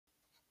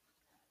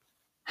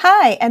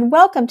Hi, and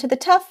welcome to the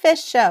Tough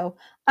Fish Show.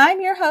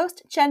 I'm your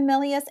host, Jen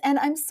Milius, and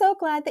I'm so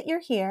glad that you're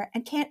here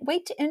and can't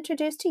wait to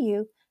introduce to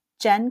you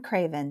Jen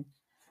Craven.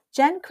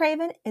 Jen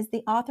Craven is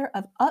the author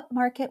of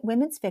upmarket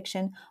women's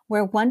fiction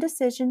where one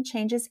decision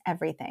changes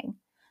everything.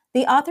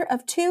 The author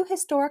of two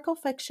historical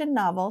fiction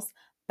novels,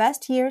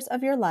 Best Years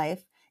of Your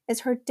Life, is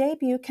her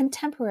debut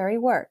contemporary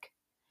work.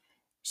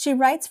 She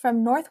writes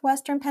from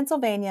northwestern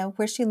Pennsylvania,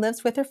 where she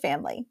lives with her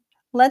family.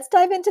 Let's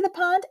dive into the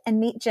pond and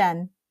meet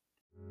Jen.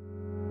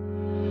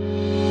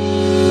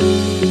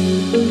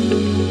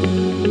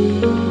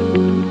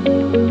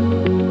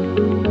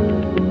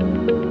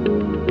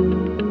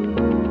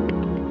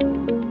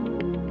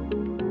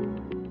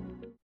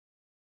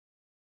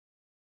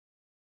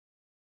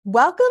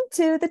 Welcome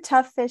to the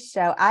Tough Fish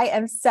Show. I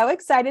am so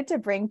excited to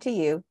bring to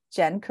you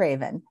Jen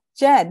Craven.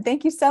 Jen,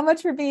 thank you so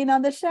much for being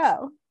on the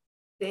show.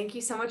 Thank you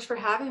so much for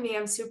having me.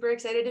 I'm super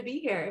excited to be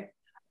here.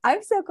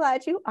 I'm so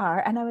glad you are.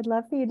 And I would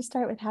love for you to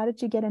start with, how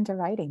did you get into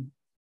writing?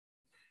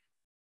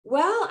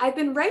 Well, I've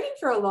been writing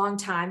for a long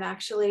time,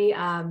 actually,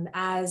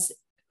 as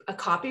a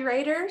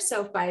copywriter,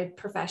 so by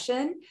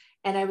profession.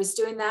 And I was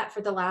doing that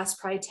for the last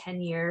probably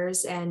 10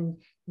 years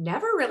and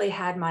never really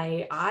had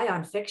my eye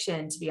on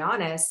fiction, to be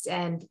honest.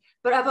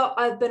 But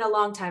I've been a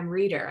long time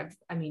reader.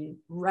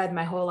 Read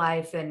my whole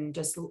life and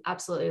just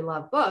absolutely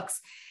love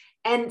books.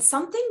 And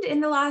something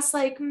in the last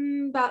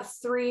about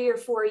 3 or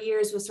 4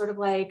 years was sort of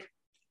like,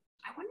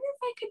 I wonder if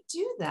I could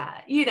do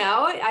that.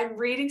 I'm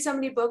reading so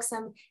many books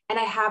and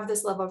I have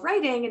this love of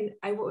writing,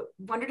 and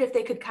wondered if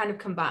they could kind of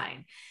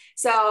combine.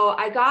 So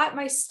I got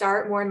my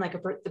start more in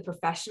the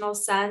professional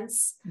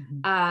sense.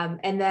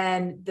 And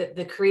then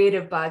the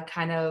creative bug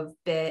kind of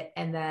bit,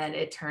 and then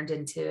it turned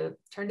into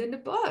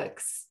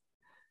books.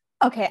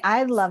 Okay,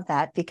 I love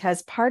that,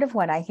 because part of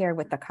what I hear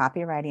with the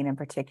copywriting in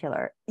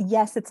particular,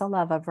 yes, it's a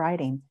love of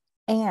writing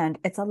and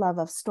it's a love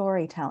of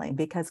storytelling,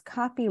 because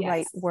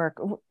copyright work,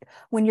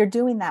 when you're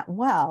doing that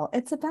well,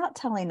 it's about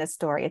telling a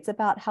story. It's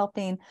about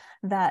helping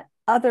that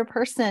other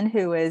person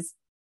who is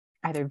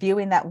either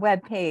viewing that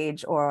web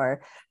page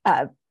or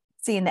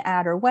seeing the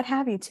ad or what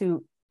have you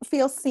to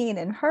feel seen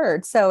and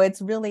heard. So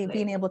it's really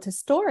being able to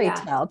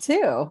storytell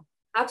too.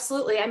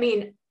 Absolutely. I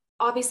mean,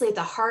 obviously at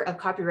the heart of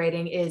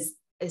copywriting is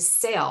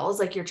sales.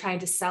 Like, you're trying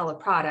to sell a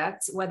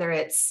product, whether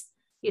it's,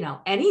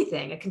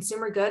 anything, a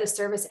consumer good, a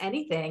service,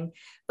 anything.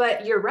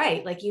 But you're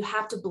right. Like, you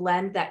have to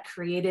blend that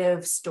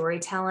creative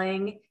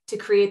storytelling to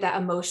create that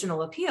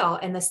emotional appeal.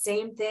 And the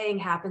same thing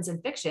happens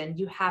in fiction.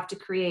 You have to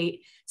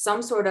create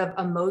some sort of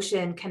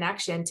emotion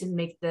connection to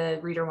make the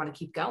reader want to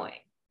keep going.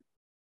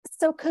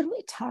 So could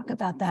we talk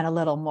about that a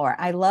little more?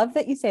 I love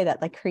that you say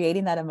that, like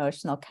creating that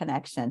emotional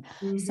connection.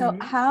 So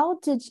how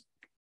did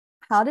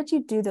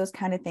you do those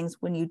kind of things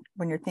when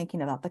you're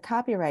thinking about the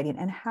copywriting,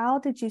 and how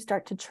did you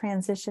start to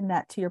transition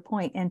that, to your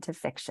point, into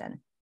fiction?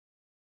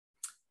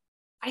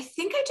 I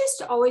think I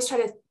just always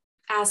try to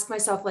ask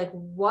myself, like,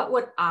 what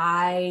would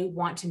I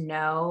want to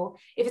know?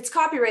 If it's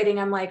copywriting,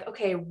 I'm like,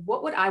 okay,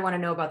 what would I want to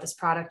know about this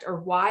product, or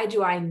why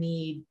do I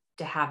need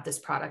to have this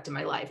product in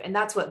my life? And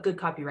that's what good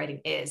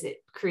copywriting is.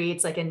 It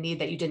creates like a need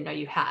that you didn't know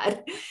you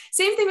had.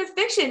 Same thing with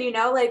fiction,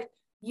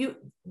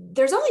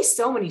 there's only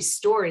so many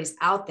stories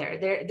out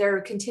there. They're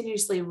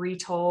continuously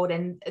retold,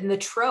 and the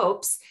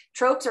tropes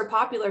are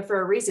popular for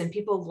a reason.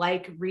 People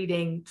like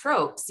reading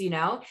tropes,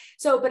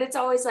 so, but it's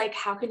always like,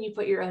 how can you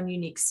put your own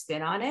unique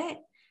spin on it?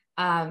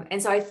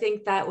 And so I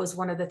think that was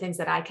one of the things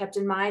that I kept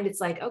in mind.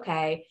 It's like,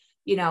 okay,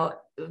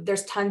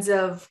 there's tons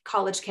of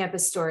college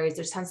campus stories.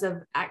 There's tons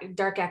of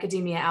dark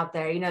academia out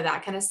there,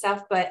 that kind of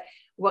stuff. But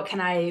what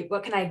can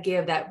I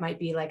give that might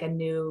be like a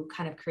new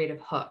kind of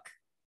creative hook?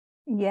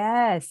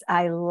 Yes,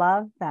 I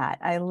love that.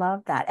 I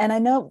love that. And I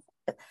know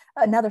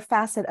another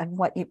facet of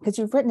what because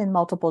you've written in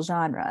multiple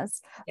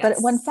genres, but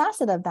one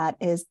facet of that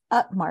is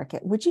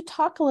upmarket. Would you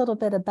talk a little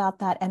bit about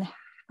that, and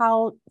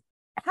how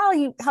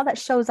that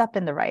shows up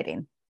in the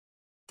writing?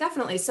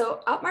 Definitely.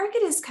 So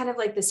upmarket is kind of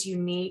like this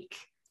unique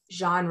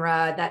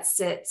genre that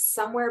sits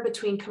somewhere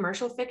between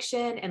commercial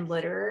fiction and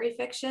literary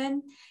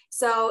fiction.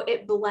 So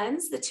it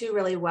blends the two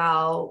really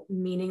well,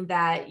 meaning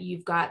that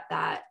you've got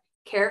that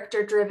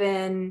character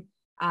driven,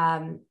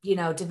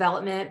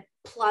 development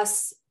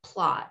plus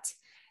plot.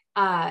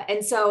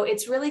 And so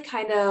it's really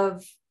kind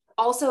of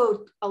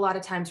also a lot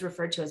of times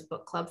referred to as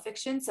book club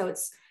fiction. So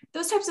it's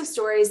those types of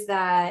stories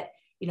that,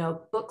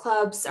 book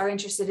clubs are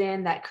interested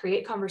in, that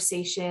create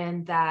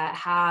conversation, that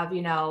have,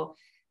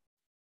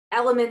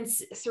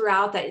 elements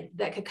throughout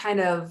that could kind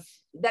of,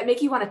 that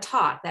make you want to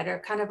talk, that are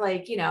kind of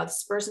like,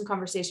 spur some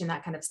conversation,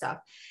 that kind of stuff.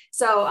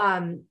 So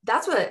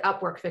that's what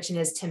Upwork fiction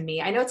is to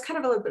me. I know it's kind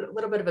of a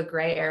little bit of a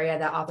gray area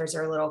that authors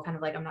are a little kind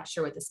of like, I'm not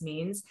sure what this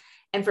means.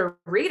 And for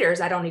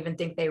readers, I don't even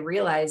think they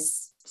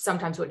realize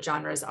sometimes what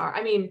genres are.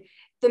 I mean,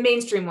 the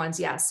mainstream ones,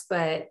 yes,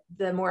 but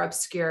the more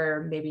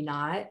obscure, maybe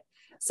not.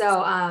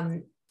 So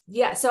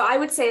so I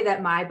would say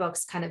that my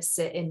books kind of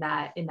sit in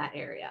that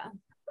area.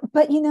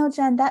 But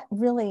Jen, that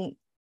really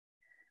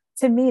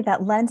to me,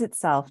 that lends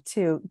itself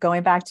to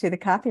going back to the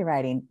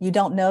copywriting. You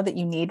don't know that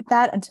you need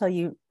that until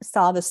you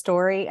saw the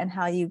story and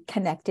how you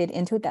connected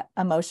into that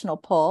emotional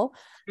pull.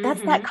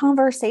 That's that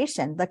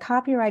conversation. The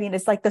copywriting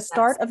is like the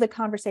start of the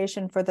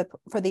conversation for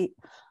the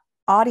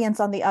audience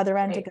on the other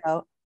end to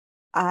go,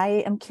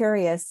 I am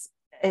curious.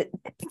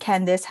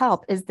 Can this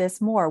help? Is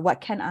this more?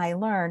 What can I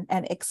learn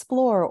and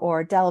explore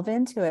or delve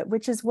into it?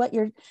 Which is what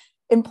you're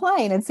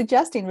implying and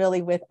suggesting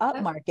really with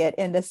Upmarket,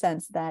 in the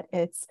sense that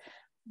it's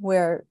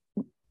where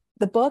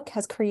the book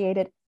has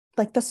created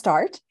like the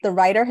start, the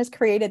writer has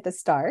created the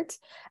start,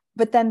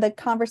 but then the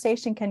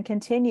conversation can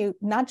continue,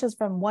 not just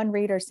from one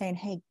reader saying,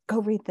 hey, go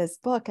read this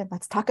book and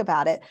let's talk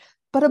about it,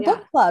 but a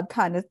book club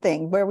kind of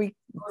thing where we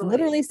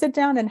literally sit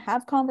down and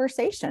have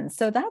conversations.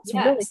 So that's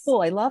really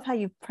cool. I love how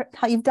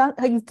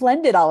you've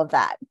blended all of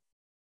that.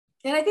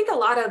 And I think a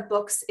lot of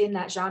books in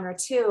that genre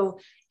too,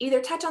 either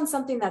touch on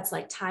something that's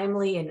like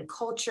timely in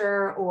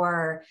culture,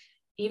 or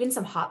even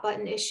some hot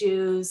button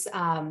issues,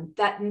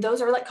 that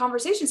those are like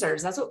conversation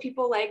starters. That's what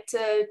people like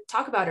to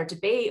talk about or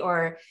debate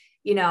or,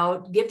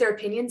 give their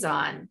opinions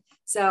on.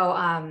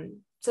 So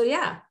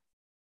yeah.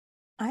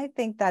 I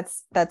think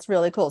that's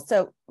really cool.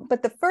 So,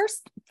 but the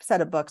first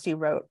set of books you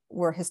wrote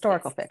were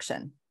historical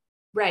fiction.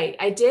 Right.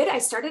 I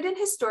started in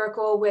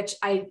historical, which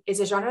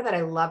is a genre that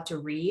I love to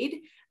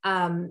read.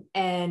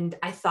 And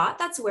I thought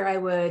that's where I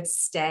would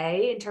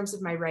stay in terms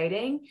of my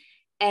writing.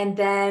 And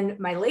then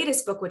my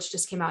latest book, which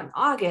just came out in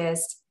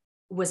August,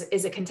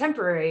 is a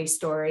contemporary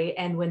story.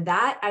 And when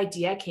that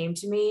idea came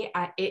to me,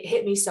 it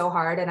hit me so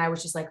hard. And I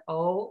was just like,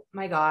 oh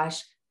my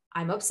gosh,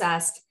 I'm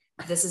obsessed.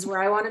 This is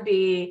where I want to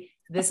be.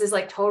 This is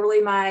like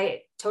totally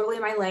my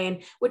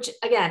lane, which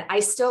again, I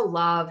still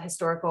love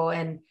historical,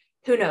 and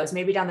who knows,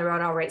 maybe down the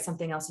road, I'll write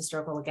something else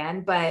historical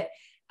again. But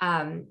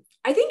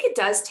I think it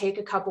does take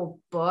a couple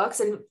books.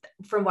 And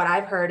from what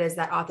I've heard is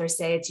that authors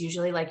say it's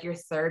usually like your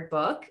third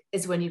book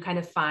is when you kind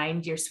of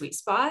find your sweet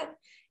spot.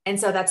 And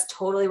so that's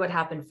totally what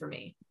happened for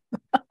me.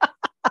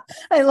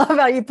 I love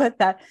how you put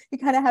that. You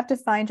kind of have to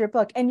find your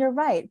book, and you're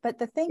right. But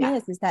the thing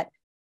is that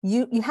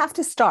you have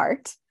to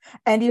start,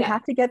 and you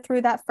have to get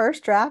through that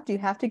first draft. You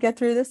have to get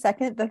through the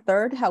second, the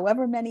third,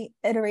 however many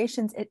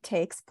iterations it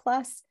takes,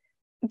 plus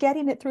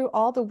getting it through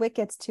all the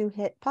wickets to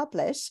hit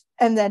publish,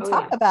 and then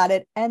talk about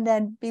it, and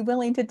then be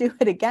willing to do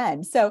it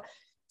again. So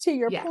to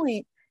your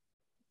point,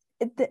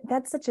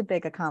 that's such a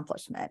big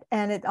accomplishment.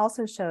 And it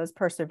also shows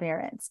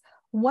perseverance.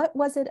 What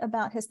was it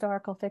about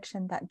historical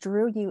fiction that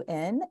drew you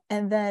in?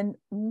 And then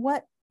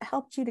what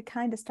helped you to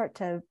kind of start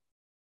to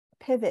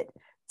pivot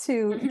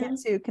to get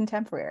to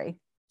contemporary?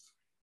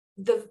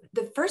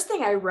 The first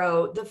thing I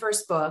wrote, the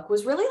first book,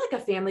 was really like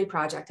a family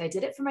project. I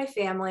did it for my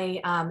family.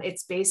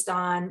 It's based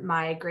on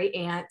my great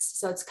aunt.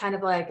 So it's kind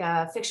of like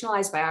a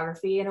fictionalized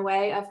biography in a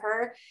way of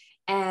her.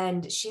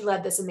 And she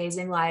led this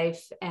amazing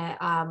life.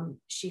 And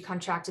she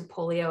contracted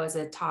polio as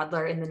a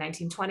toddler in the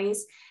 1920s,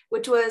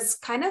 which was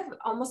kind of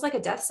almost like a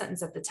death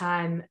sentence at the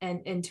time,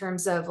 and in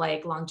terms of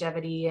like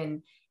longevity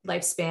and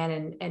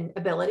lifespan and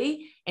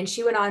ability. And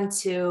she went on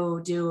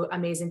to do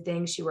amazing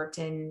things. She worked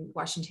in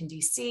Washington,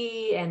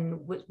 D.C., and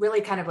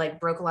really kind of like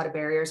broke a lot of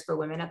barriers for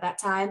women at that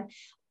time,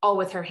 all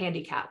with her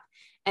handicap.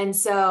 And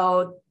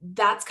so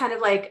that's kind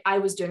of like, I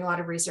was doing a lot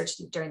of research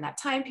during that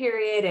time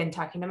period and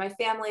talking to my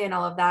family and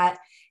all of that.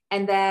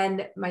 And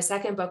then my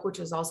second book, which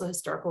was also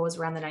historical, was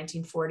around the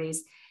 1940s.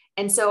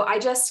 And so I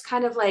just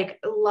kind of like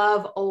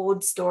love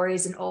old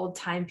stories and old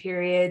time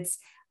periods.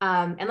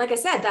 And like I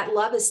said, that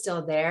love is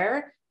still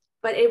there,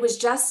 but it was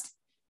just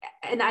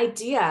an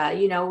idea.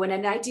 When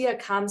an idea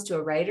comes to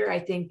a writer, I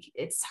think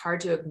it's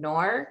hard to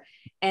ignore.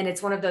 And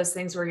it's one of those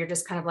things where you're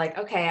just kind of like,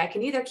 okay, I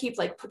can either keep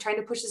like trying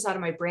to push this out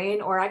of my brain,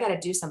 or I got to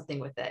do something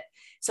with it.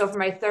 So for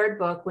my third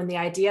book, when the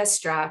idea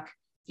struck,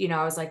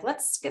 I was like,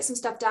 let's get some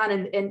stuff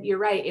done. And you're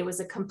right, it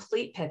was a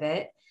complete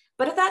pivot.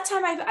 But at that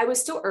time, I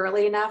was still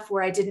early enough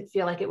where I didn't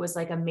feel like it was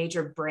like a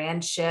major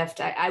brand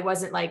shift. I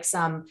wasn't like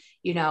some,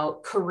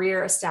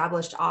 career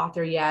established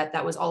author yet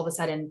that was all of a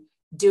sudden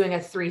doing a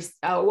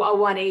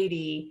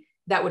 180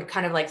 that would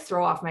kind of like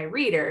throw off my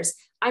readers.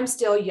 I'm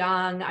still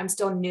young. I'm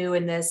still new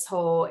in this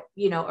whole,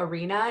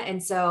 arena.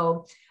 And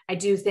so I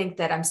do think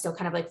that I'm still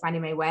kind of like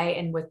finding my way.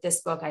 And with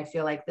this book, I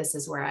feel like this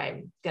is where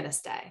I'm going to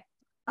stay.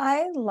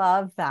 I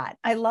love that.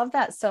 I love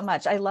that so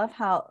much. I love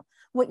how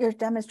what you're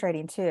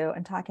demonstrating too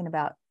and talking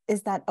about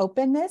is that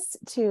openness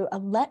to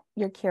let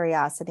your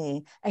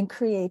curiosity and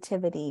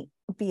creativity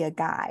be a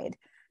guide.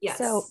 Yes.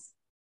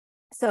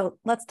 So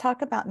let's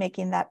talk about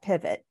making that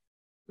pivot.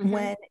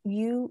 When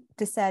you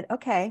just said,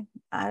 okay,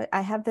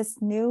 I have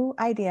this new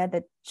idea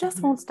that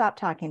just won't stop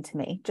talking to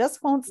me,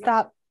 just won't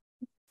stop,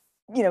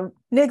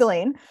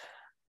 niggling.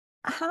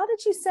 How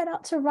did you set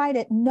out to write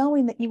it,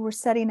 knowing that you were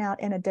setting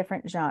out in a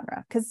different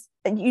genre? Because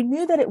you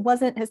knew that it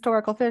wasn't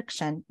historical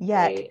fiction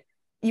yet.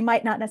 You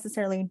might not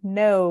necessarily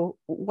know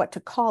what to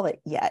call it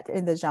yet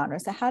in the genre.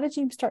 So how did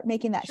you start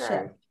making that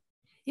shift?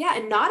 Yeah.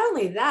 And not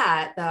only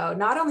that, though,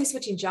 not only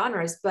switching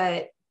genres,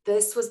 but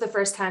this was the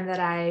first time that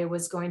I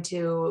was going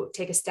to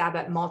take a stab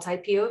at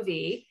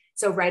multi-POV.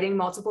 So writing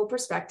multiple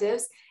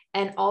perspectives.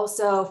 and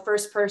also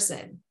first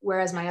person,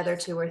 whereas my other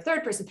two were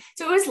third person.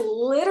 So it was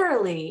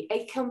literally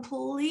a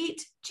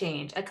complete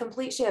change, a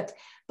complete shift,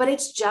 but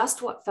it's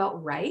just what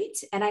felt right.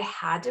 And I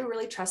had to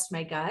really trust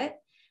my gut.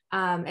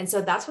 And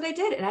so that's what I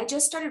did. And I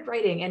just started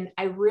writing, and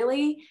I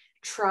really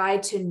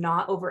tried to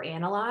not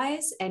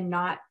overanalyze and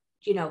not,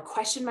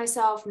 question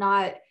myself,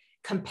 not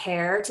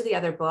compare to the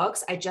other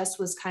books. I just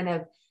was kind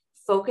of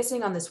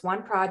focusing on this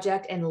one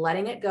project and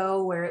letting it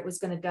go where it was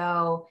going to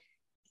go,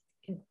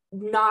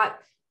 not,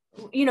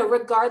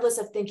 regardless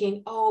of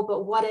thinking, oh,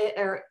 but what it,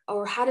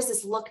 or how does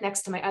this look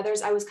next to my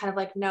others? I was kind of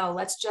like, no,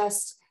 let's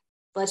just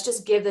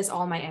give this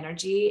all my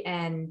energy.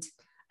 And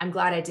I'm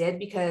glad I did,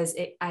 because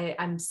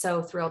I'm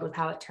so thrilled with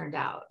how it turned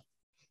out.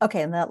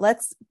 Okay, now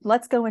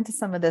let's go into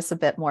some of this a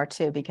bit more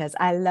too, because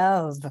I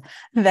love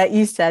that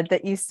you said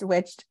that you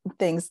switched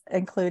things,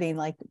 including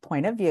like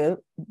point of view,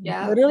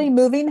 literally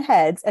moving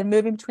heads and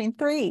moving between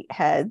three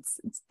heads,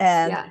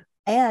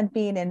 and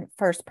being in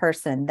first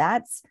person.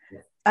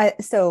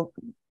 So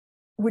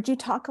would you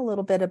talk a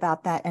little bit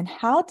about that, and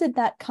how did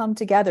that come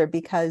together?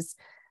 Because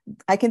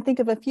I can think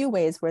of a few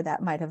ways where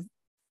that might have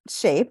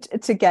shaped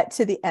to get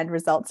to the end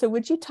result. So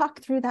would you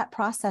talk through that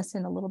process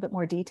in a little bit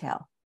more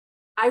detail?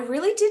 I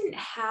really didn't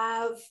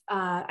have,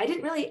 I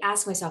didn't really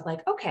ask myself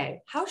like,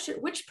 okay,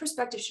 which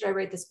perspective should I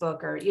write this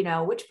book, or,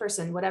 which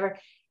person, whatever.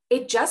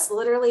 It just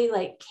literally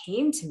like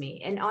came to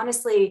me. And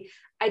honestly,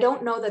 I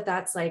don't know that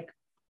that's like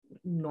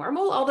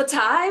normal all the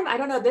time. I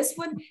don't know. This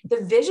one,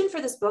 the vision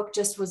for this book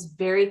just was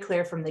very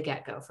clear from the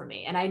get-go for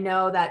me. And I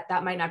know that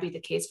that might not be the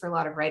case for a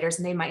lot of writers,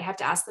 and they might have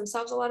to ask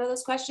themselves a lot of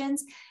those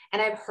questions.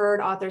 And I've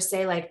heard authors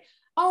say like,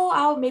 oh,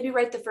 I'll maybe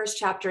write the first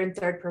chapter in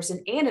third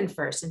person and in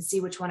first and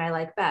see which one I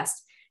like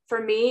best. For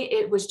me,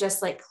 it was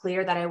just like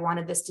clear that I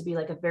wanted this to be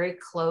like a very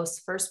close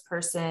first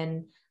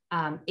person,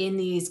 in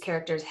these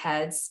characters'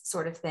 heads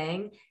sort of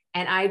thing.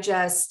 And I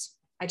just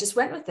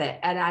went with it.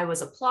 And I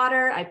was a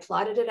plotter. I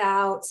plotted it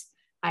out.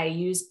 I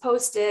used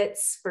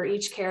Post-its for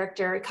each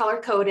character,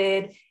 color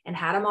coded, and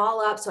had them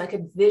all up so I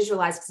could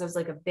visualize, because it was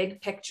like a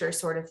big picture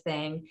sort of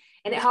thing.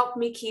 And it helped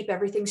me keep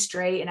everything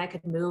straight, and I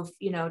could move,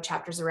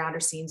 chapters around or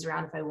scenes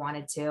around if I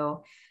wanted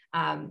to.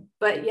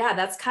 But yeah,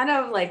 that's kind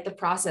of like the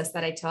process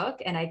that I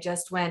took. And I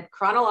just went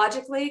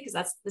chronologically, because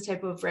that's the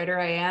type of writer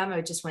I am.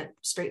 I just went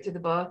straight through the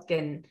book,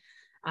 and,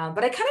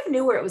 but I kind of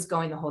knew where it was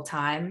going the whole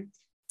time.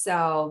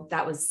 So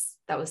that was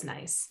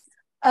nice.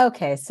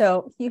 Okay,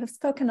 so you have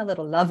spoken a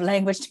little love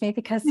language to me,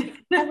 because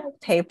I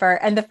like paper,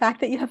 and the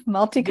fact that you have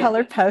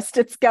multicolored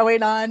Post-its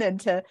going on,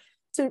 and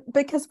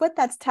because what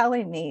that's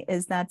telling me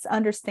is that's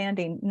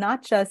understanding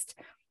not just,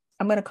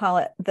 I'm going to call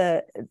it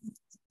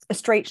a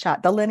straight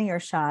shot, the linear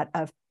shot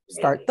of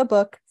start the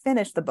book,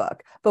 finish the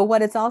book. But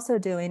what it's also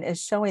doing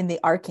is showing the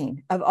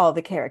arcing of all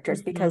the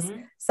characters, because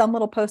some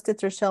little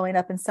Post-its are showing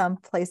up in some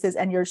places,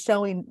 and you're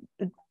showing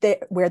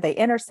where they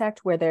intersect,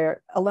 where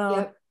they're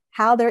alone,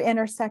 how they're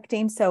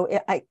intersecting. So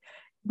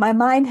my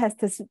mind has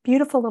this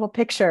beautiful little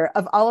picture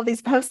of all of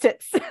these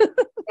Post-its.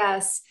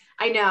 Yes,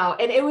 I know.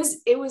 And it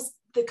was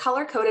the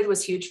color coded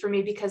was huge for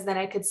me, because then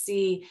I could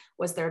see,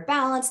 was there a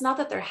balance? Not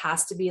that there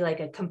has to be like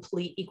a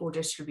complete equal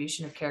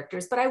distribution of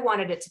characters, but I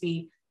wanted it to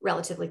be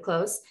relatively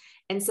close.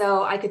 And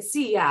so I could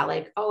see,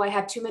 like, oh, I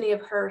have too many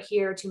of her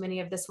here, too many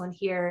of this one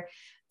here.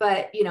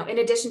 But, in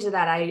addition to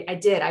that,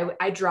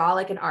 I draw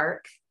like an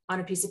arc on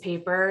a piece of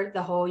paper,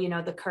 the whole,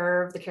 the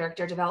curve, the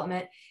character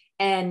development,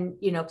 and,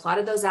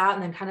 plotted those out,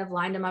 and then kind of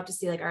lined them up to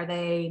see like, are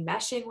they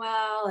meshing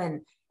well,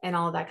 and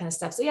all of that kind of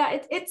stuff. So yeah,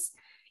 it's,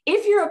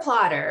 if you're a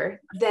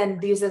plotter, then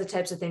these are the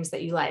types of things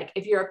that you like.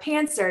 If you're a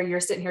pantser, you're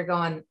sitting here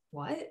going,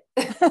 what?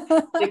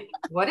 Like,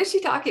 what is she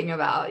talking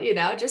about?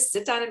 Just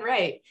sit down and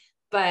write.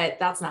 But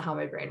that's not how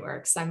my brain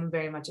works. I'm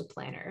very much a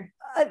planner.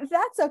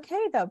 That's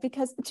okay though,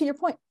 because to your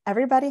point,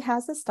 everybody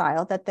has a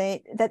style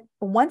that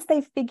once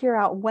they figure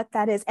out what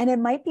that is, and it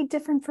might be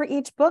different for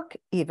each book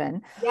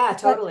even. Yeah,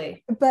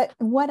 totally. But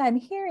what I'm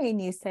hearing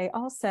you say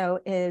also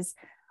is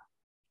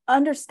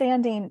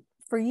understanding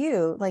for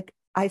you, like,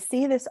 I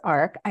see this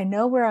arc, I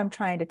know where I'm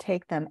trying to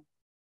take them,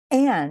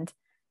 and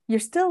you're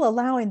still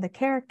allowing the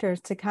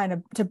characters to kind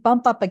of to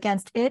bump up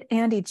against it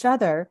and each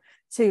other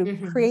to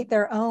create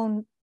their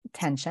own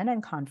tension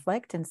and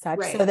conflict and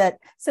such, so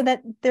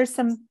that there's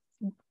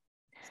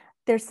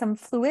some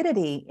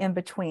fluidity in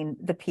between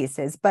the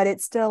pieces, but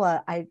it's still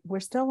we're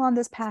still on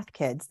this path,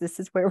 kids. This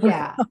is where we're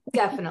going.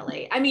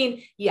 Definitely. I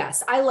mean,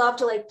 yes, I love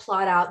to like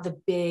plot out the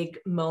big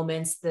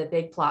moments, the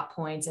big plot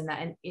points, and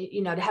that, and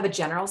to have a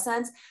general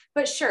sense.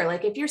 But sure,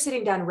 like if you're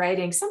sitting down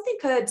writing, something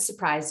could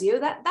surprise you.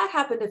 That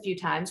happened a few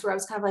times where I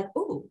was kind of like,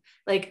 ooh,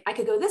 like I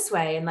could go this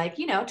way, and like,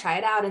 try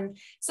it out. And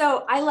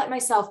so I let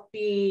myself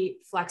be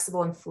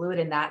flexible and fluid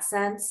in that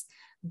sense,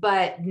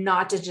 but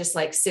not to just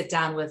like sit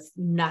down with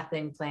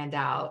nothing planned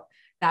out.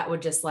 That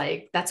would just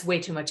like, that's way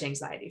too much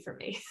anxiety for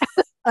me.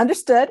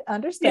 Understood.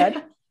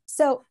 Yeah.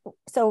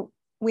 So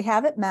we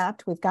have it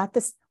mapped. We've got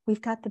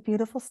the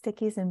beautiful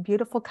stickies and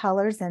beautiful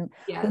colors, and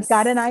we've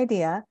got an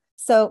idea.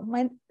 So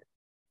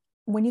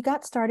when you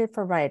got started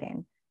for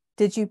writing,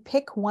 did you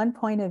pick one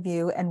point of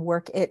view and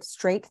work it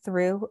straight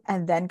through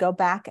and then go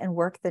back and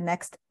work the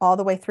next all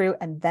the way through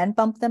and then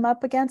bump them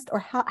up against? Or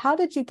how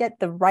did you get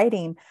the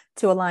writing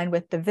to align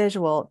with the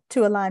visual,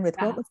 to align with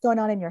what was going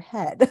on in your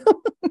head?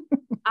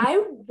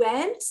 I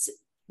went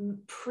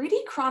pretty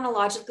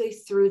chronologically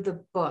through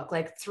the book,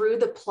 like through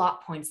the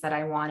plot points that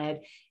I wanted.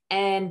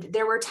 And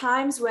there were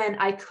times when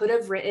I could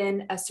have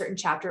written a certain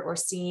chapter or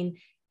scene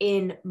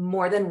in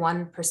more than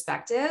one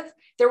perspective.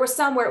 There were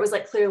some where it was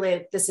like,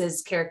 clearly this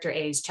is character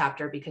A's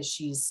chapter because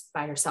she's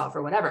by herself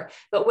or whatever.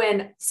 But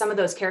when some of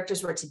those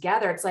characters were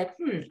together, it's like,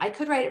 I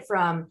could write it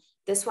from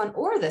this one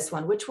or this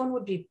one, which one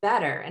would be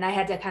better? And I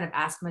had to kind of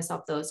ask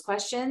myself those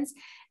questions.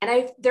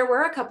 And there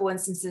were a couple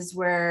instances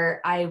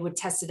where I would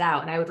test it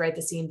out and I would write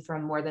the scene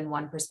from more than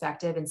one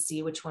perspective and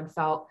see which one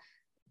felt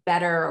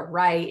better or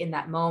right in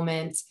that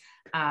moment.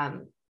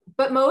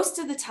 But most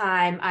of the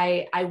time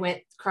I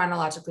went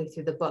chronologically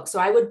through the book. So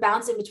I would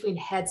bounce in between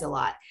heads a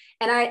lot.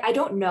 And I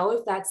don't know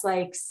if that's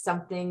like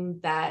something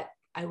that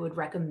I would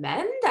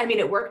recommend. I mean,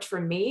 it worked for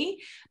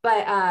me,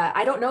 but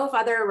I don't know if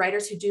other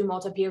writers who do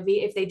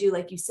multi-POV, if they do,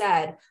 like you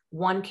said,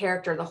 one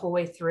character the whole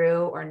way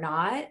through or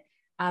not.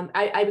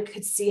 I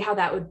could see how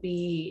that would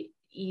be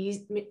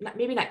easy,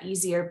 maybe not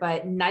easier,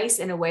 but nice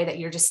in a way that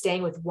you're just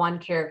staying with one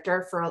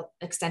character for an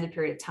extended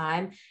period of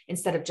time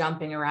instead of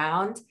jumping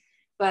around.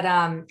 But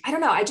I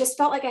don't know. I just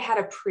felt like I had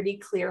a pretty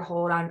clear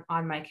hold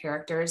on my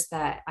characters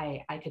that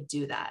I could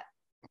do that.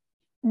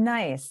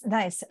 Nice.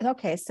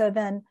 Okay. So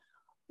then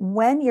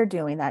when you're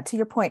doing that, to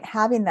your point,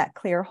 having that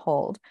clear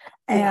hold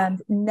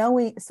and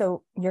knowing,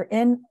 so you're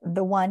in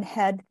the one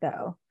head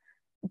though,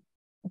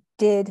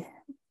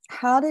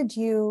 how did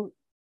you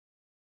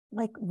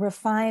like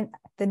refine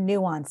the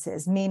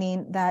nuances?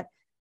 Meaning that,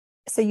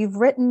 so you've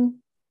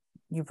written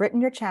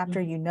your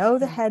chapter, you know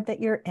the head that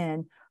you're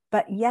in,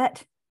 but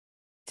yet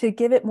to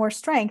give it more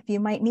strength, you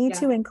might need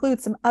to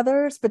include some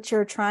others, but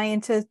you're trying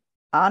to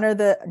honor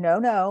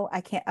no,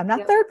 I can't, I'm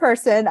not third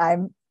person, I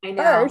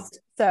know.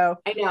 First. So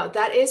I know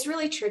that is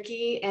really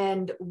tricky.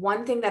 And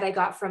one thing that I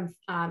got from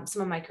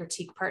some of my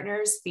critique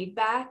partners'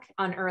 feedback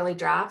on early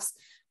drafts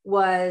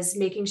was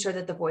making sure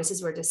that the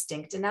voices were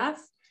distinct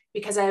enough,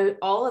 because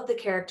all of the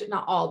characters,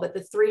 not all, but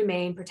the three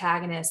main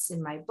protagonists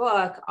in my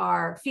book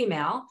are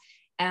female.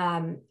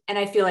 And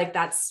I feel like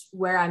that's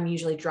where I'm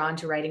usually drawn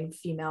to writing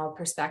female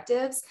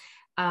perspectives.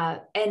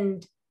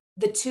 And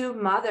the two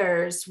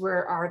mothers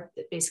are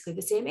basically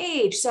the same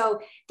age.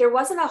 So there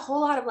wasn't a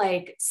whole lot of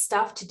like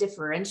stuff to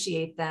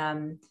differentiate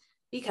them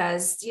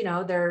because,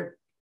 they're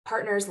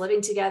partners living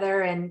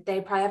together and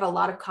they probably have a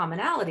lot of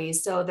commonalities.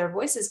 So their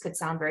voices could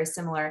sound very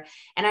similar.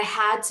 And I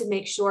had to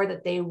make sure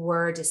that they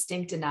were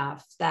distinct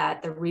enough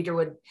that the reader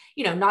would,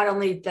 not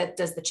only that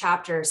does the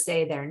chapter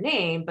say their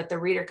name, but the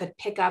reader could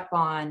pick up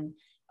on,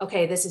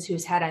 okay, this is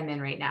whose head I'm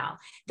in right now.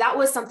 That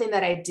was something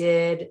that I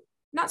did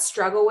not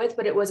struggle with,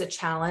 but it was a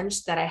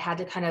challenge that I had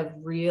to kind of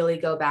really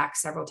go back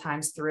several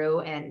times through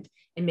and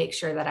make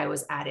sure that I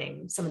was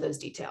adding some of those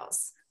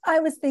details. I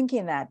was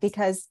thinking that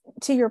because,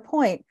 to your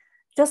point,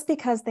 just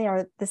because they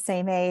are the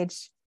same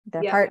age,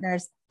 they're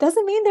partners,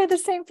 doesn't mean they're the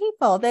same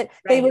people. That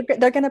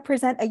they're going to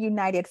present a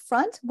united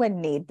front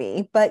when need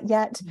be, but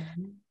yet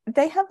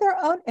they have their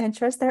own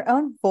interests, their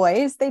own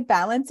voice. They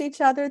balance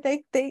each other.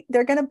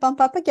 They're going to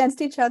bump up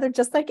against each other,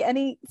 just like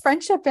any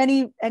friendship,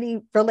 any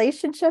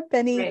relationship,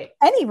 any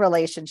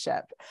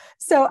relationship.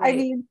 So, I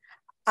mean,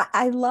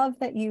 I love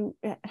that you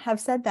have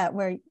said that,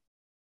 where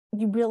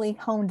you really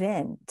honed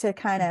in to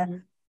kind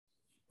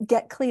of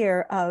get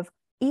clear of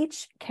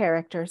each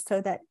character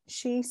so that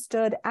she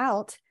stood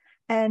out,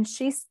 and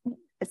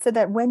so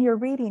that when you're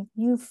reading,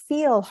 you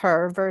feel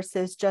her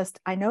versus just,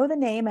 I know the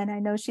name and I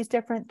know she's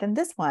different than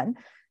this one.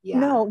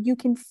 No, you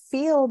can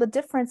feel the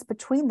difference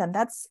between them.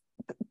 That's,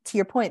 to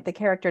your point, the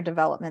character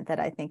development that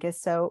I think is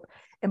so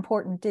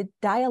important. Did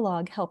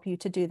dialogue help you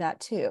to do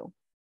that too?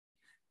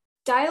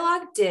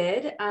 Dialogue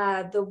did.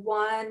 The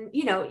one,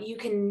 you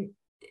can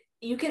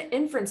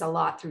inference a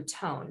lot through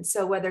tone.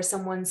 So whether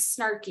someone's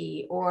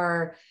snarky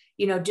or,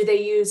 do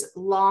they use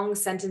long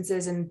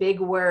sentences and big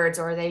words,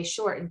 or are they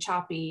short and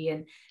choppy?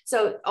 And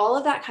so all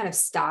of that kind of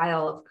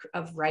style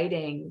of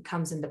writing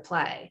comes into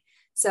play.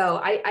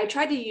 So I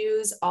try to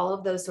use all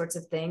of those sorts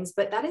of things,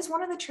 but that is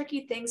one of the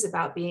tricky things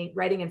about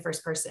writing in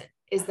first person,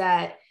 is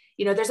that,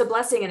 there's a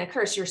blessing and a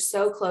curse. You're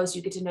so close,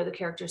 you get to know the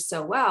characters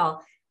so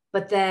well,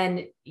 but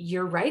then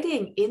you're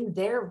writing in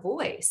their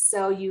voice.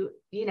 So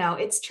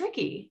it's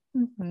tricky.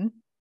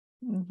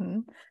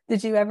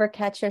 Did you ever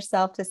catch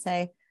yourself to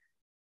say,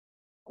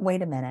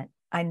 wait a minute,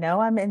 I know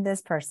I'm in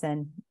this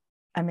person,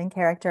 I'm in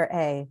character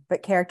A,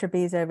 but character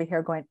B is over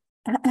here going,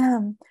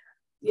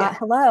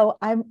 hello,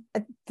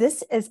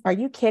 are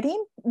you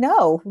kidding?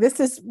 No,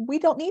 we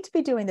don't need to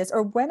be doing this.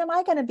 Or when am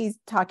I going to be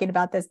talking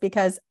about this?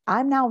 Because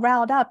I'm now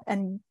riled up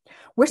and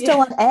we're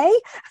still on A.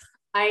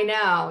 I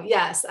know.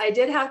 Yes, I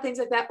did have things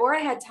like that. Or I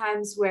had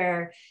times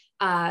where,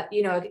 I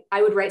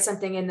would write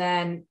something and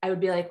then I would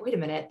be like, wait a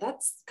minute,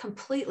 that's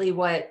completely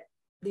what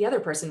the other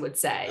person would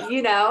say,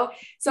 you know?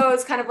 So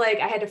it's kind of like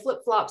I had to flip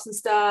flop some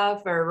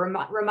stuff or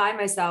remind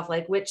myself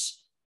like which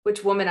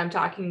woman I'm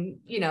talking,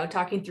 you know,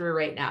 talking through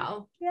right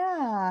now.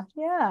 Yeah.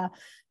 Yeah.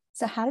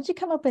 So how did you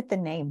come up with the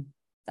name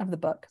of the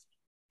book?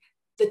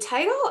 The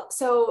title,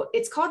 so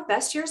it's called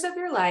Best Years of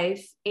Your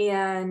Life,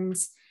 and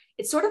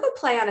it's sort of a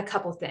play on a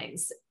couple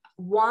things.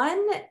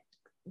 One,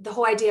 the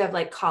whole idea of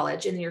like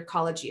college and your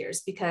college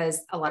years,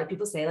 because a lot of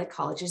people say like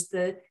college is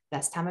the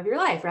best time of your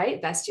life,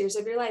 right? Best years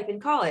of your life in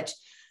college.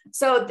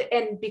 So,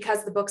 and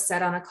because the book's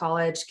set on a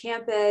college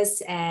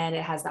campus and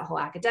it has that whole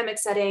academic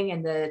setting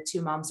and the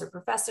two moms are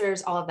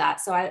professors, all of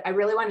that. So I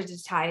really wanted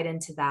to tie it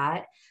into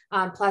that.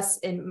 Plus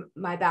in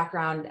my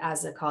background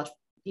as a college,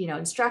 you know,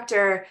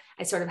 instructor,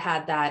 I sort of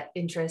had that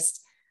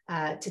interest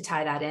to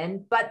tie that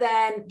in. But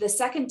then the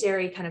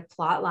secondary kind of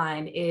plot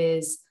line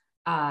is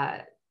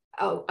a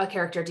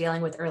character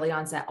dealing with early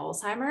onset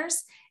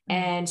Alzheimer's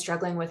and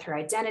struggling with her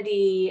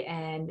identity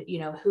and, you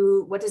know,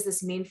 what does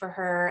this mean for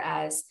her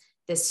as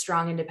this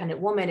strong, independent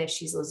woman if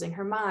she's losing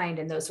her mind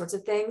and those sorts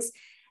of things.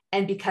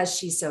 And because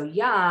she's so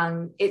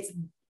young,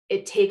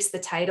 it takes the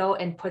title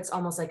and puts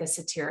almost like a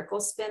satirical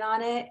spin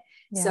on it.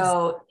 Yes.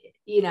 So,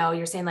 you know,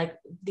 you're saying like,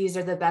 these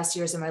are the best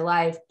years of my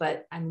life,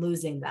 but I'm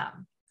losing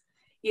them,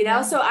 you know?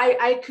 Yeah. So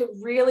I could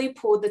really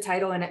pull the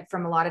title in it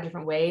from a lot of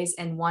different ways.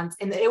 And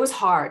it was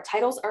hard.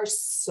 Titles are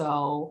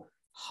so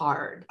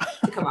hard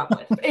to come up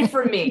with. And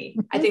for me,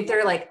 I think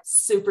they're like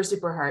super,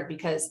 super hard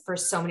because for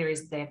so many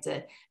reasons, they have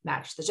to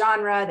match the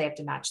genre, they have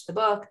to match the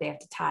book, they have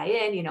to tie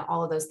in, you know,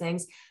 all of those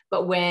things.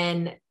 But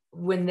when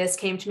this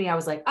came to me, I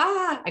was like,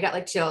 I got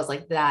like chills,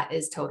 like that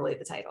is totally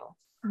the title.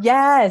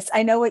 Yes,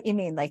 I know what you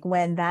mean. Like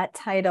when that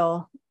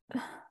title,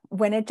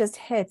 when it just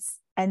hits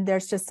and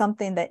there's just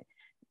something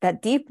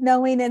that deep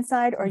knowing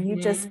inside, or you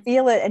just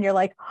feel it and you're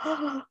like,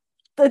 oh,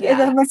 it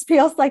almost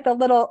feels like the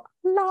little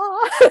la.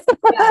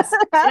 Yes.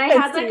 And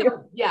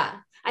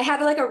I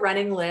had like a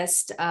running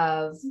list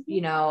of,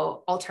 you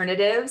know,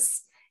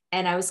 alternatives,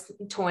 and I was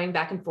toying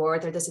back and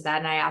forth or this or that.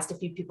 And I asked a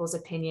few people's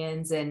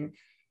opinions and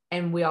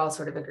we all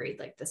sort of agreed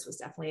like this was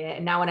definitely it.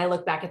 And now when I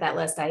look back at that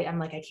list, I'm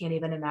like, I can't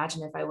even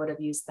imagine if I would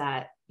have used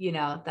that, you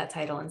know, that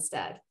title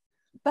instead.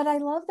 But I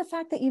love the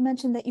fact that you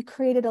mentioned that you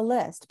created a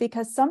list,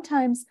 because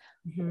sometimes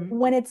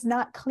when it's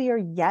not clear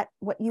yet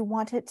what you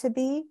want it to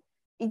be,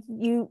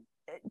 you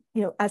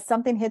know, as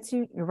something hits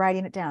you, you're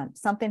writing it down.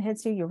 Something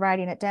hits you, you're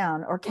writing it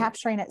down or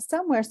capturing it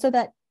somewhere so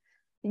that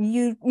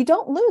you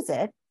don't lose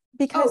it,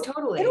 because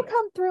it'll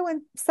come through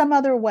in some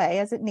other way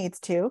as it needs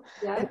to.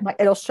 Yeah.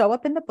 It'll show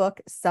up in the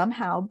book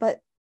somehow, but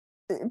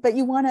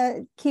you want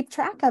to keep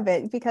track of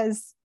it,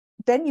 because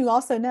then you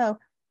also know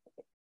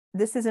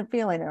this isn't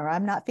feeling it, or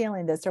I'm not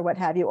feeling this, or what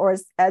have you. Or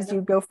as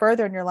you go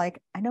further and you're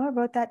like, I know I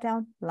wrote that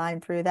down,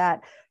 line through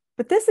that,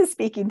 but this is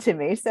speaking to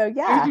me. So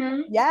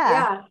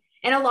yeah.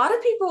 And a lot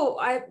of people,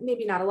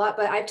 maybe not a lot,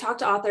 but I've talked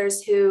to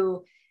authors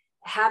who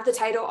have the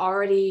title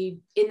already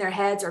in their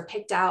heads or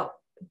picked out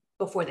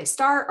before they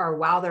start or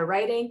while they're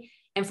writing.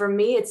 And for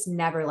me, it's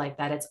never like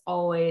that. It's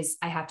always,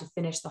 I have to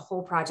finish the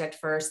whole project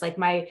first. Like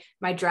my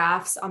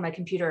drafts on my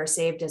computer are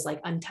saved as like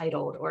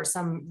untitled or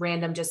some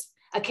random, just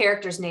a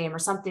character's name or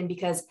something,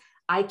 because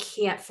I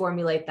can't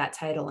formulate that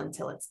title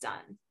until it's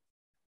done.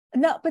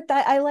 No, but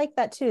I like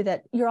that too,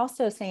 that you're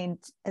also saying,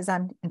 as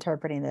I'm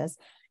interpreting this,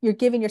 you're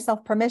giving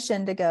yourself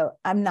permission to go,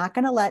 I'm not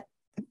going to let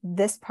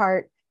this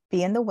part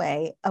be in the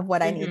way of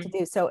what I need to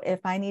do. So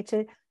if I need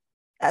to,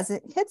 as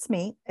it hits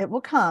me, it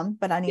will come,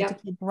 but I need to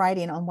keep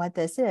writing on what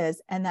this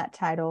is, and that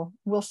title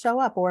will show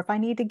up. Or if I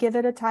need to give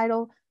it a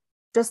title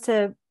just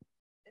so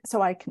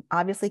I can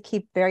obviously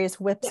keep various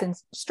whips and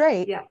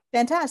straight,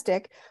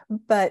 fantastic.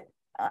 But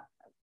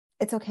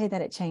it's okay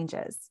that it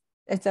changes.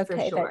 It's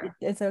okay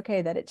it's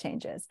okay that it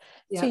changes.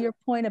 To your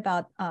point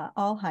about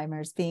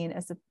Alzheimer's being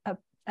as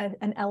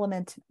an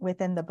element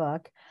within the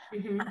book,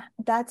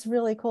 that's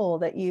really cool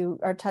that you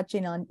are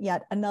touching on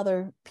yet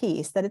another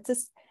piece, that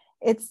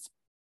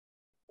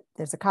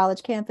there's a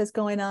college campus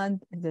going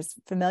on, there's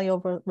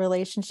familial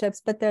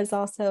relationships, but there's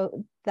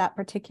also that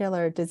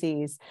particular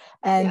disease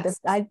and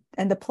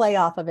the play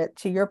off of it.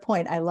 To your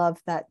point, I love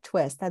that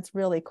twist. That's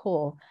really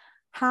cool.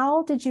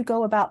 How did you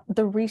go about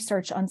the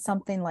research on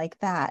something like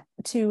that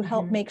to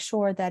help make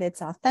sure that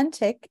it's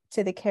authentic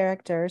to the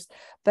characters,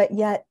 but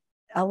yet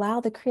allow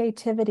the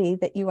creativity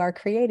that you are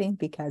creating,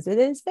 because it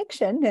is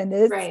fiction and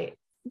it's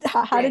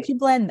how did you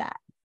blend that?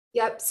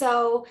 Yep.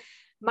 So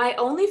my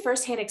only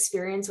firsthand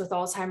experience with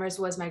Alzheimer's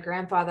was my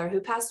grandfather, who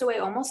passed away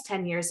almost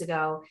 10 years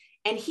ago.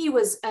 And he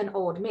was an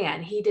old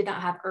man. He did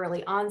not have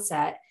early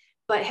onset,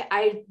 but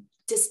I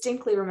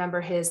distinctly remember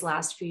his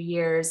last few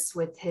years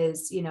with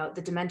his, you know,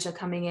 the dementia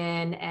coming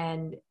in,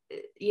 and,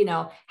 you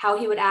know, how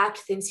he would act,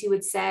 things he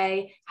would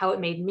say, how it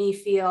made me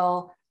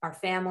feel, our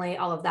family,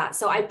 all of that.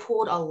 So I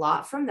pulled a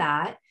lot from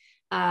that.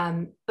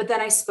 But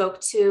then I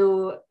spoke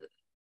to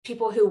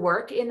people who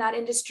work in that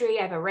industry.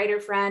 I have a writer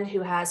friend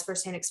who has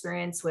firsthand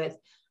experience with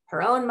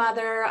her own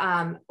mother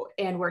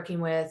and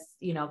working with,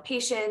 you know,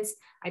 patients.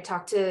 I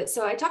talked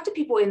to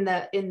people in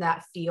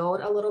that field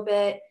a little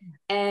bit,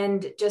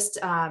 and just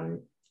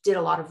did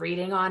a lot of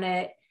reading on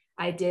it.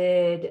 I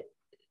did,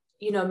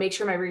 make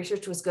sure my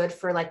research was good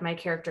for like my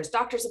character's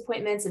doctor's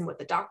appointments and what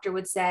the doctor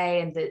would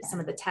say and some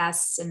of the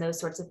tests and those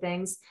sorts of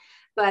things.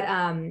 But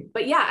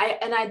yeah,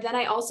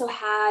 I also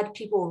had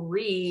people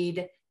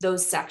read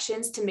those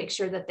sections to make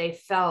sure that they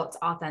felt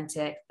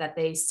authentic, that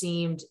they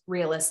seemed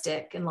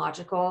realistic and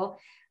logical.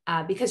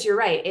 Because you're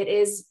right,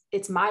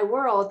 it's my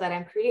world that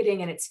I'm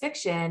creating and it's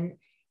fiction.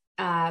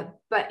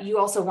 But you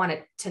also want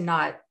it to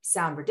not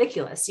sound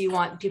ridiculous. You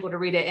want people to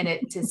read it and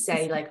it to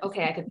say like,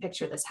 okay, I could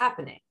picture this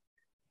happening.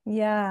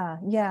 Yeah.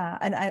 Yeah.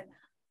 And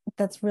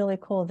that's really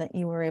cool that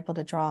you were able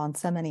to draw on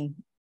so many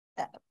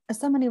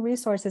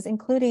resources,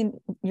 including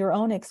your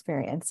own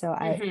experience. So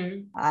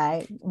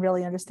I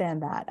really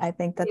understand that. I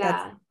think that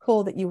that's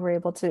cool that you were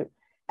able to,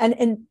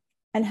 and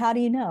how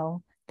do you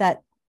know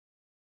that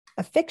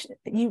a fiction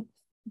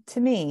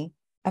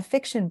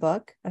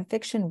book, a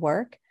fiction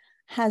work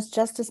has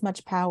just as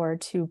much power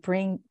to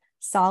bring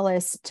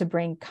solace, to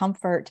bring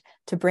comfort,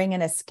 to bring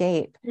an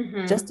escape,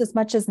 just as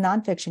much as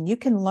nonfiction. You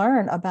can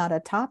learn about a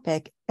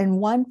topic in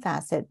one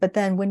facet, but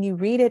then when you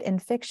read it in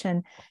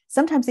fiction,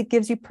 sometimes it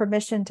gives you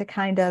permission to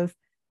kind of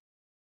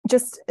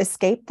just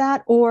escape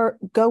that or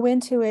go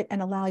into it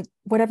and allow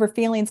whatever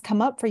feelings come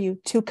up for you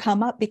to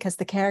come up because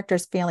the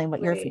character's feeling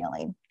what you're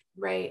feeling.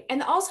 Right.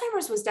 And the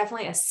Alzheimer's was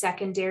definitely a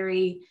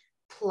secondary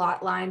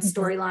plot line,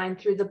 storyline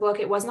through the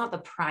book. It was not the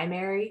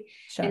primary.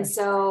 Sure. And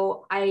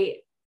so I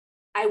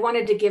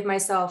wanted to give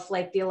myself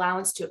like the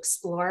allowance to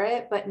explore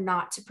it, but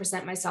not to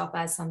present myself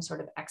as some sort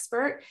of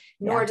expert,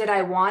 nor did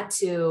I want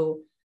to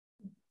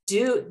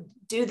do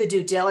the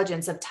due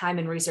diligence of time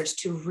and research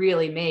to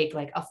really make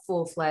like a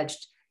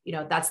full-fledged,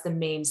 that's the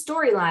main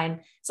storyline.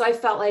 So I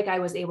felt like I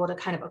was able to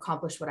kind of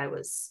accomplish what I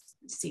was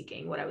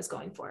seeking, what I was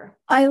going for.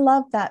 I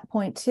love that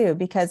point too,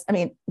 because I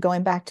mean,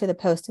 going back to the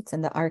Post-its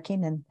and the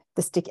arcing and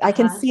the sticky, I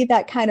can see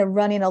that kind of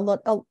running along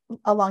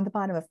the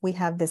bottom. If we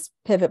have this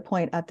pivot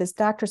point at this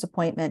doctor's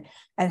appointment,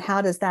 and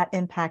how does that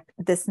impact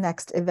this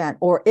next event,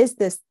 or is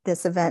this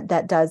event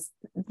that does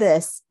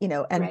this,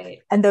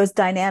 and those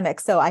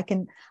dynamics. So I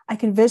can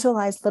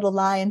visualize little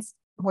lines,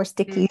 more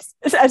stickies.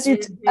 As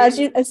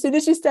soon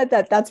as you said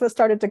that, that's what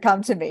started to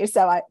come to me.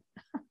 So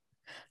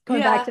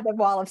going back to the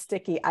wall of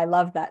sticky, I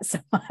love that so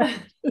much.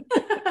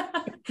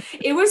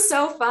 It was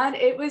so fun.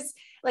 It was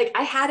like,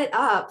 I had it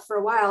up for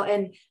a while,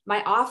 and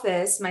my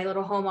office, my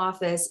little home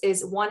office,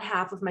 is one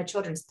half of my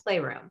children's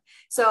playroom.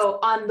 So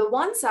on the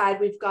one side,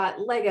 we've got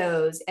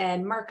Legos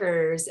and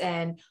markers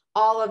and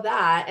all of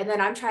that. And then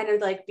I'm trying to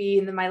like be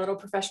in my little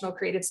professional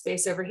creative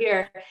space over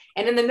here.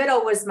 And in the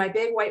middle was my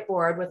big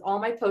whiteboard with all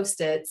my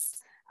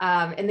Post-its.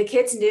 And the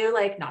kids knew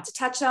like not to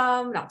touch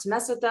them, not to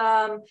mess with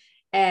them.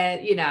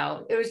 And,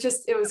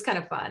 it was kind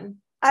of fun.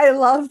 I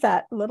love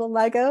that. Little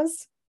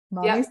Legos.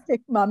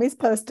 Mommy's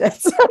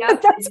Post-its.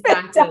 Yep, that's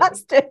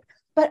fantastic.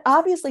 But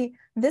obviously,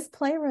 this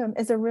playroom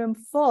is a room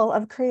full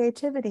of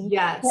creativity.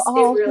 Yes, it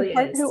really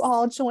is. Who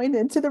all joined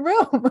into the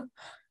room.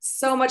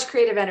 So much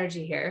creative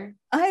energy here.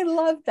 I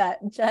love that,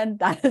 Jen.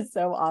 That is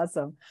so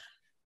awesome.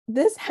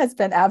 This has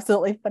been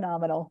absolutely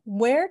phenomenal.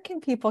 Where can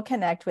people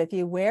connect with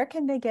you? Where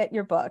can they get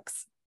your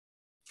books?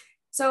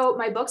 So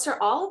my books are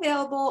all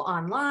available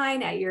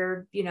online at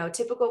your,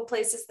 typical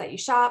places that you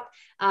shop.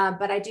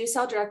 But I do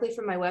sell directly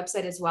from my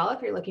website as well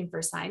if you're looking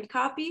for signed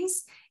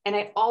copies. And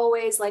I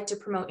always like to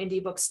promote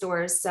indie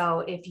bookstores.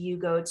 So if you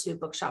go to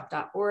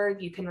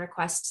bookshop.org, you can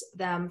request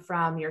them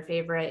from your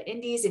favorite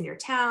indies in your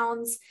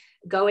towns.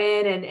 Go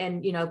in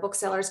and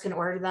booksellers can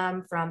order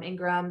them from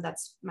Ingram.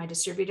 That's my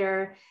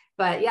distributor.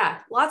 But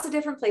yeah, lots of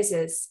different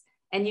places.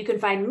 And you can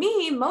find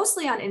me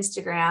mostly on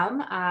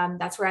Instagram.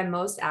 That's where I'm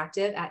most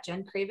active, at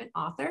Jen Craven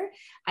Author.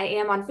 I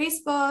am on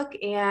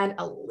Facebook and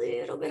a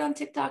little bit on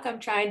TikTok. I'm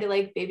trying to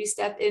like baby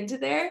step into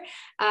there.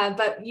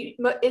 But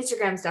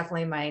Instagram is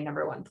definitely my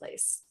number one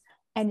place.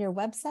 And your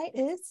website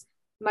is?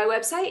 My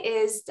website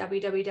is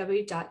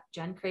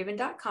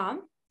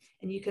www.jencraven.com.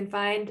 And you can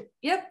find,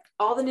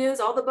 all the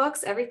news, all the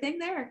books, everything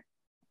there.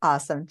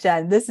 Awesome.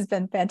 Jen, this has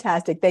been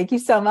fantastic. Thank you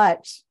so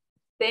much.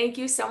 Thank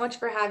you so much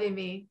for having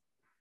me.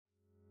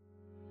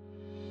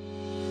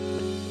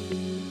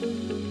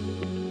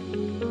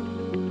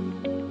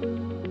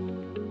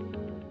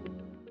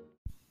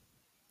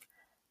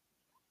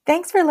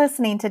 Thanks for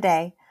listening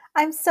today.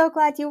 I'm so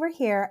glad you were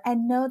here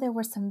and know there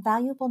were some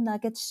valuable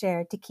nuggets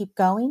shared to keep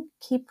going,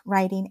 keep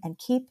writing, and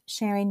keep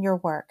sharing your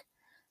work.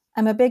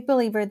 I'm a big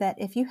believer that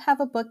if you have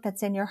a book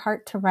that's in your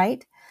heart to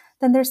write,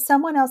 then there's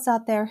someone else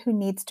out there who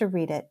needs to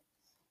read it.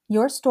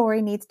 Your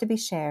story needs to be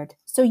shared,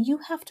 so you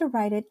have to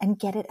write it and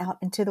get it out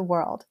into the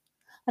world.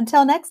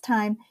 Until next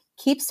time,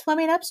 keep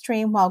swimming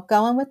upstream while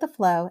going with the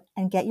flow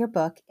and get your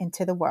book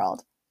into the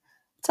world.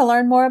 To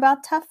learn more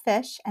about Tough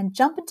Fish and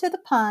jump into the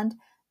pond,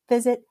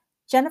 visit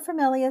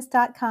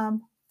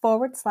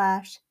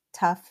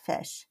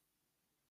jennifermilius.com/toughfish.